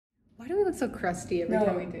do we look so crusty every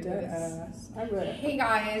time we do this? I'm ready. Hey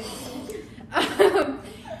guys.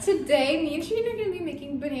 Today, me and Shereen are going to be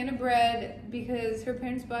making banana bread because her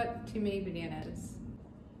parents bought too many bananas.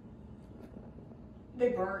 They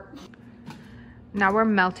burnt. Now we're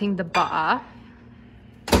melting the butter.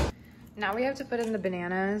 Now we have to put in the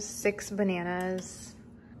bananas, 6 bananas.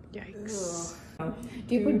 Yikes. Ugh.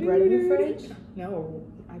 Do you put bread in your fridge? No.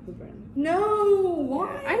 I put bread in. No,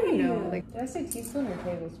 why? I don't know. Like, did I say teaspoon or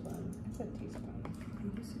tablespoon? I said teaspoon.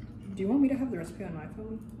 Do you want me to have the recipe on my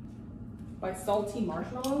phone? By Salty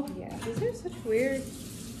Marshmallow? Yeah. These are such weird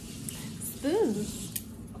spoons.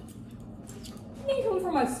 You come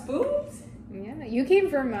for my spoons? Yeah, you came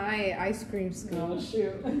for my ice cream scoop. Oh,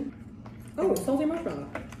 shoot. Oh, Salty Marshmallow.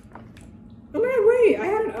 Oh my god, wait, I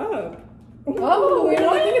had it up. Oh, we're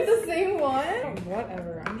looking at the same one?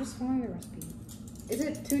 Whatever, I'm just following the recipe. Is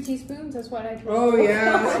it 2 teaspoons? That's what I told you. Oh,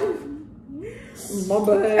 yeah. My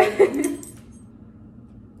bad.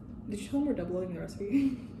 Did you tell them we're doubling the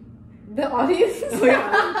recipe? The audience? Oh,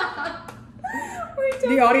 yeah.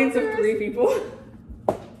 The audience of 3 people.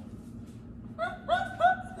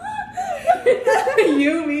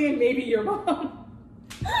 You, me, and maybe your mom.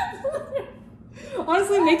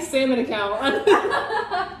 Honestly, make Sam an account.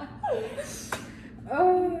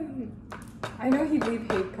 I know he'd leave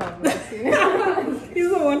hate comments. He's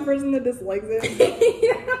the one person that dislikes it.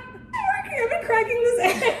 Yeah. I've been cracking this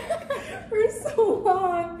egg for so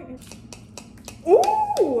long.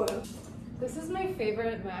 Ooh! This is my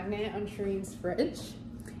favorite magnet on Shereen's fridge.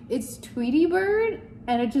 It's Tweety Bird,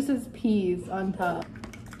 and it just says peas on top.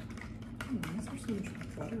 Why is there so much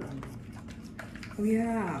butter on it? Oh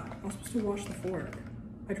yeah, I was supposed to wash the fork.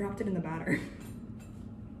 I dropped it in the batter.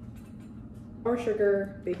 Or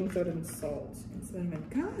sugar, baking soda, and salt. And cinnamon.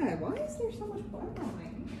 God, why is there so much butter on my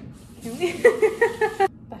hand? Can we?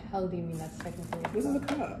 What the hell do you mean that's technically? This is a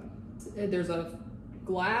cup. There's a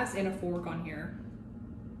glass and a fork on here.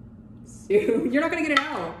 Sue, you're not gonna get it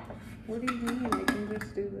out. What do you mean? I can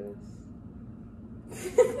just do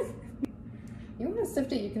this. You want to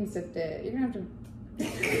sift it, you can sift it. You're gonna have to. Yeah,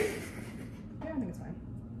 I think it's fine.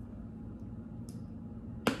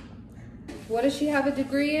 What does she have a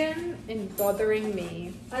degree in? In bothering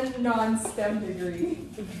me. A non-STEM degree.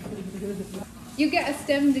 You get a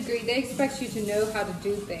STEM degree, they expect you to know how to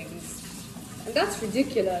do things. And that's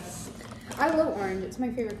ridiculous. I love orange, it's my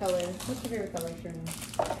favorite color. What's your favorite color,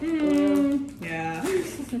 Shereen? Yeah.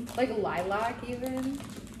 Like lilac even?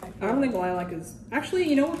 I don't think lilac is... Actually,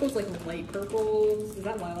 you know what those like light purples? Is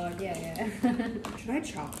that lilac? Yeah. Should I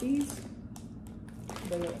chop these?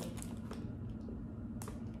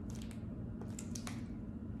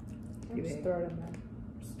 Just throw it in there.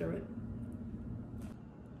 Stir it.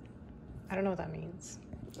 I don't know what that means.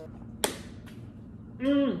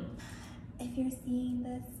 If you're seeing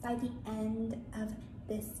this by the end of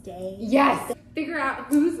this day. Yes! Figure out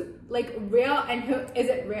who's like real and who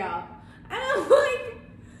isn't real. And I'm like,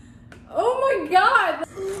 oh my god!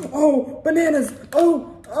 Oh, bananas!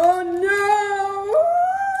 Oh no!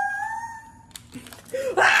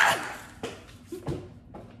 Ah!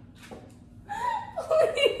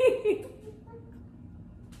 Please.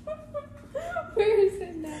 Where is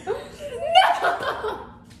it now? No!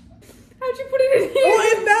 How'd you put it in here? Oh,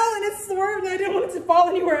 it fell and it swerved and I didn't want it to fall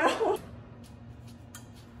anywhere else.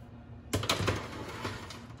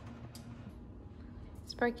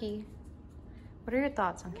 Sparky, what are your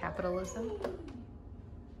thoughts on capitalism?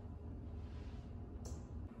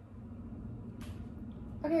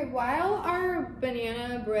 Okay, while our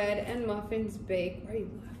banana bread and muffins bake, why are you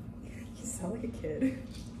laughing? You sound like a kid.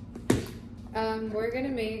 We're gonna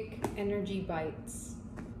make energy bites.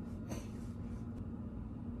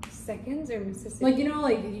 Seconds or Mississippi? Like, you know,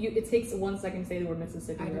 like it takes 1 second to say the word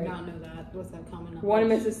Mississippi, I right? did not know that. What's that common knowledge? 1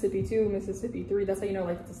 Mississippi, 2 Mississippi, 3. That's how you know,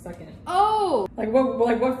 like, it's a second. Oh! Like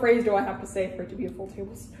what phrase do I have to say for it to be a full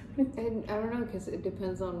tablespoon? And I don't know, because it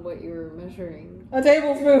depends on what you're measuring. A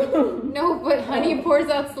tablespoon. No, but honey pours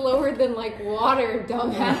out slower than like water,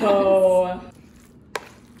 dumbass. Oh.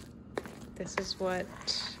 This is what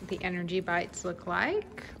the energy bites look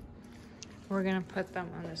like. We're gonna put them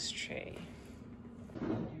on this tray.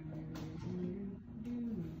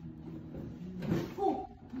 Oh.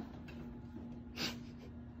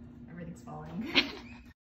 Everything's falling.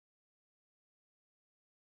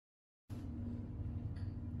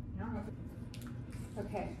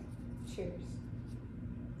 Okay, cheers.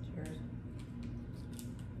 Cheers.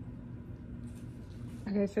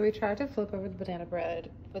 Okay, so we tried to flip over the banana bread,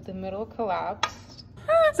 but the middle collapsed.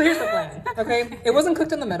 So here's the plan, okay? It wasn't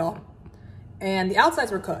cooked in the middle, and the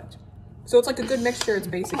outsides were cooked. So it's like a good mixture, it's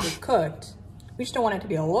basically cooked. We just don't want it to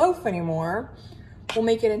be a loaf anymore. We'll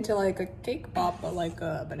make it into like a cake pop, but like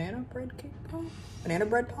a banana bread cake pop? Banana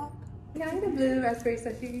bread pop? Yeah, I got blue raspberry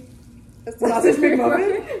sushi. Sausage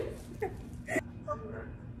McMuffin?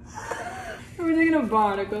 We're taking a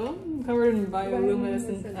barnacle covered in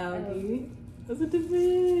bioluminescent algae as a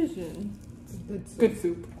division. Good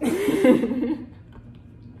soup.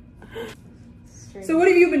 So what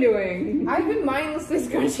have you been doing? I've been mindlessly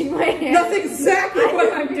scratching my hand. That's exactly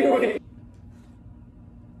what I'm doing.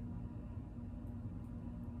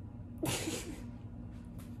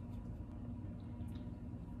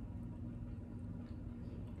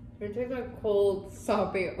 It tastes like cold,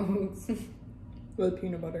 soppy oats. With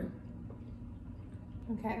peanut butter.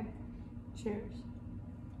 Okay, cheers.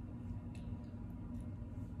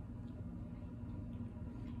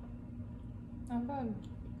 Not bad.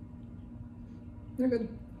 They're good.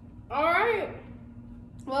 All right.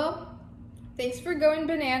 Well, thanks for going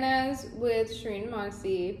bananas with Shereen and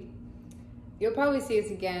Moxie. You'll probably see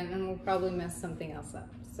us again, and we'll probably mess something else up.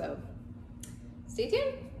 So, stay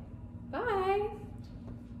tuned. Bye.